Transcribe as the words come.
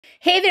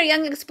Hey there,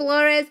 young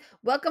explorers.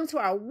 Welcome to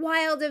our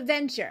wild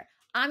adventure.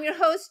 I'm your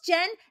host,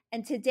 Jen,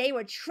 and today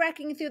we're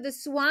trekking through the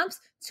swamps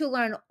to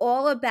learn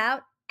all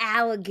about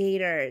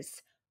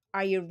alligators.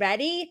 Are you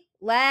ready?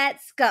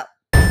 Let's go.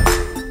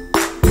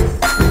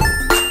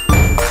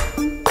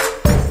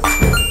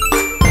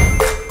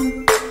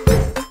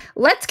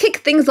 Let's kick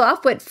things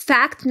off with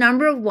fact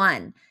number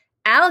 1.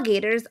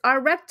 Alligators are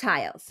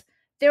reptiles.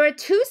 There are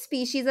two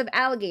species of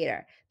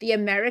alligator, the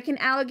American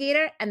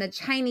alligator and the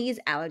Chinese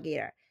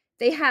alligator.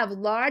 They have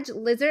large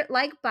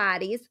lizard-like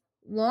bodies,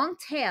 long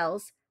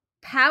tails,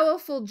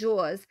 powerful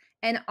jaws,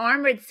 and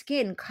armored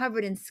skin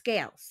covered in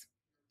scales.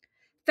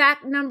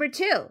 Fact number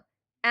 2.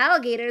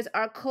 Alligators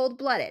are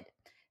cold-blooded.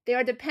 They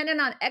are dependent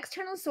on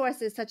external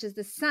sources such as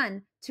the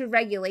sun to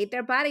regulate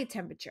their body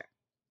temperature.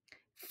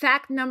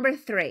 Fact number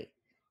 3.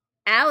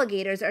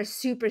 Alligators are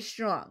super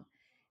strong.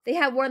 They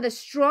have one of the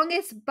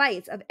strongest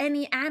bites of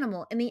any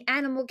animal in the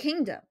animal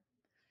kingdom.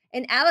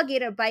 An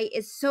alligator bite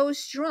is so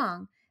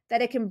strong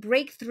that it can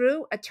break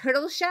through a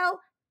turtle shell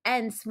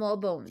and small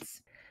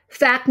bones.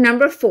 Fact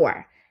number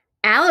 4.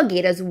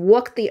 Alligators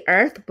walk the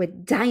earth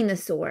with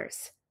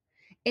dinosaurs.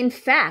 In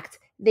fact,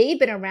 they've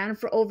been around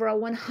for over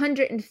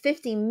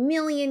 150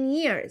 million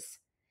years,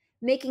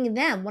 making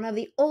them one of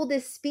the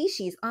oldest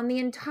species on the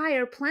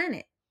entire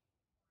planet.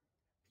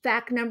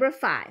 Fact number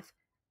 5.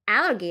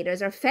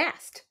 Alligators are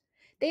fast.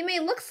 They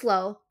may look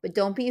slow, but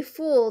don't be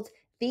fooled.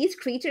 These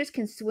creatures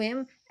can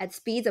swim at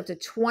speeds up to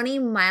 20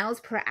 miles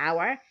per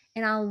hour,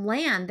 and on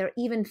land, they're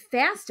even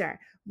faster,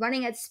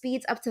 running at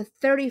speeds up to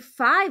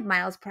 35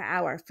 miles per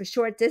hour for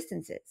short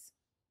distances.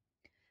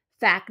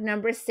 Fact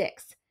number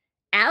 6.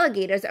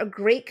 Alligators are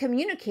great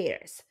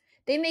communicators.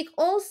 They make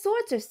all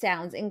sorts of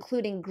sounds,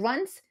 including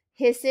grunts,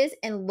 hisses,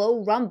 and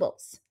low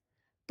rumbles.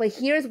 But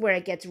here's where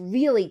it gets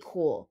really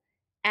cool.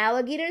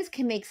 Alligators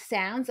can make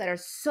sounds that are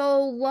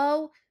so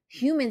low,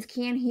 humans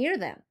can't hear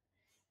them.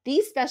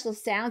 These special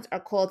sounds are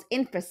called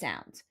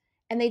infrasounds,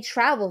 and they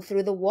travel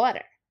through the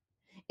water.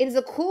 It is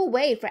a cool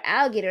way for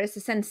alligators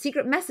to send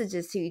secret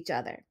messages to each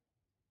other.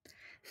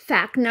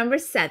 Fact number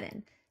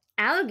 7.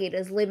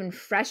 Alligators live in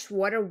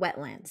freshwater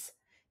wetlands.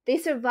 They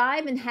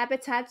survive in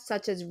habitats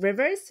such as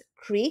rivers,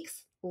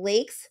 creeks,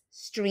 lakes,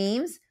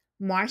 streams,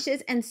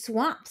 marshes, and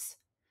swamps.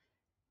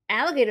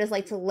 Alligators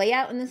like to lay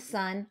out in the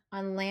sun,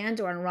 on land,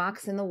 or on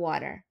rocks in the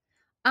water.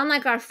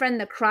 Unlike our friend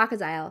the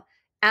crocodile,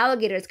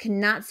 alligators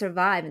cannot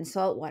survive in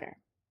salt water.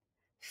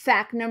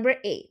 Fact number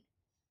 8.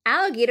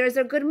 Alligators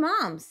are good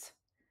moms.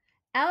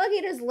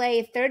 Alligators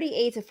lay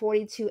 38 to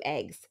 42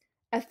 eggs.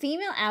 A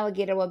female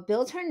alligator will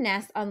build her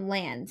nest on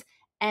land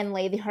and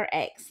lay her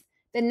eggs.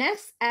 The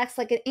nest acts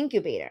like an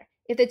incubator.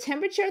 If the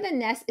temperature of the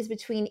nest is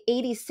between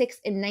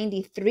 86 and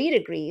 93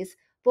 degrees,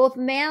 both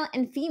male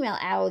and female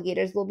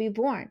alligators will be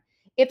born.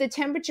 If the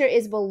temperature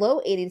is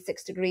below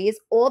 86 degrees,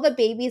 all the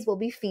babies will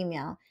be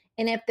female.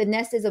 And if the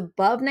nest is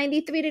above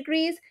 93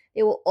 degrees,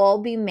 they will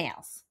all be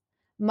males.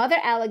 Mother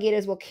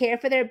alligators will care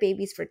for their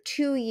babies for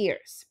 2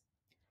 years.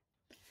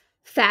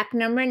 Fact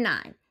number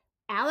 9.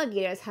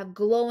 Alligators have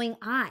glowing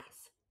eyes.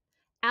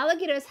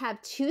 Alligators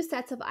have 2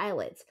 sets of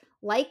eyelids.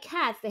 Like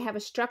cats, they have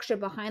a structure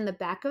behind the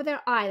back of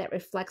their eye that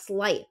reflects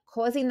light,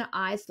 causing the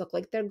eyes to look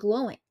like they're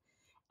glowing.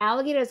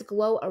 Alligators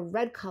glow a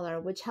red color,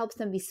 which helps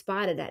them be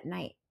spotted at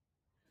night.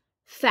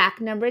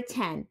 Fact number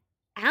 10.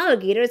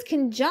 Alligators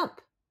can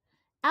jump.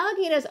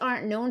 Alligators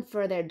aren't known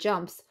for their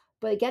jumps,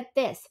 but get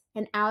this,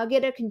 an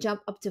alligator can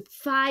jump up to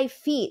 5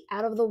 feet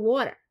out of the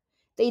water.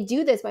 They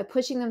do this by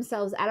pushing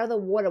themselves out of the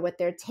water with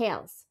their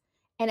tails.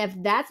 And if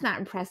that's not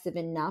impressive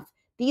enough,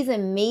 these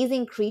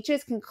amazing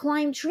creatures can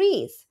climb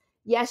trees.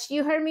 Yes,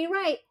 you heard me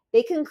right.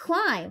 They can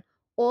climb.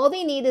 All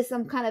they need is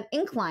some kind of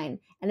incline,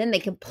 and then they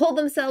can pull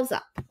themselves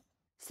up.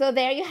 So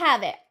there you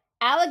have it.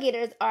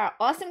 Alligators are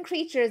awesome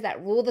creatures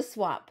that rule the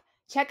swamp.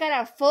 Check out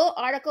our full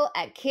article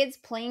at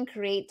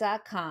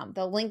kidsplayandcreate.com.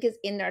 The link is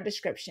in our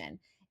description.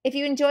 If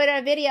you enjoyed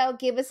our video,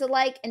 give us a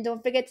like and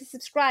don't forget to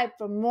subscribe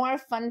for more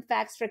fun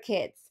facts for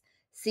kids.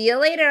 See you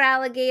later,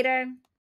 alligator.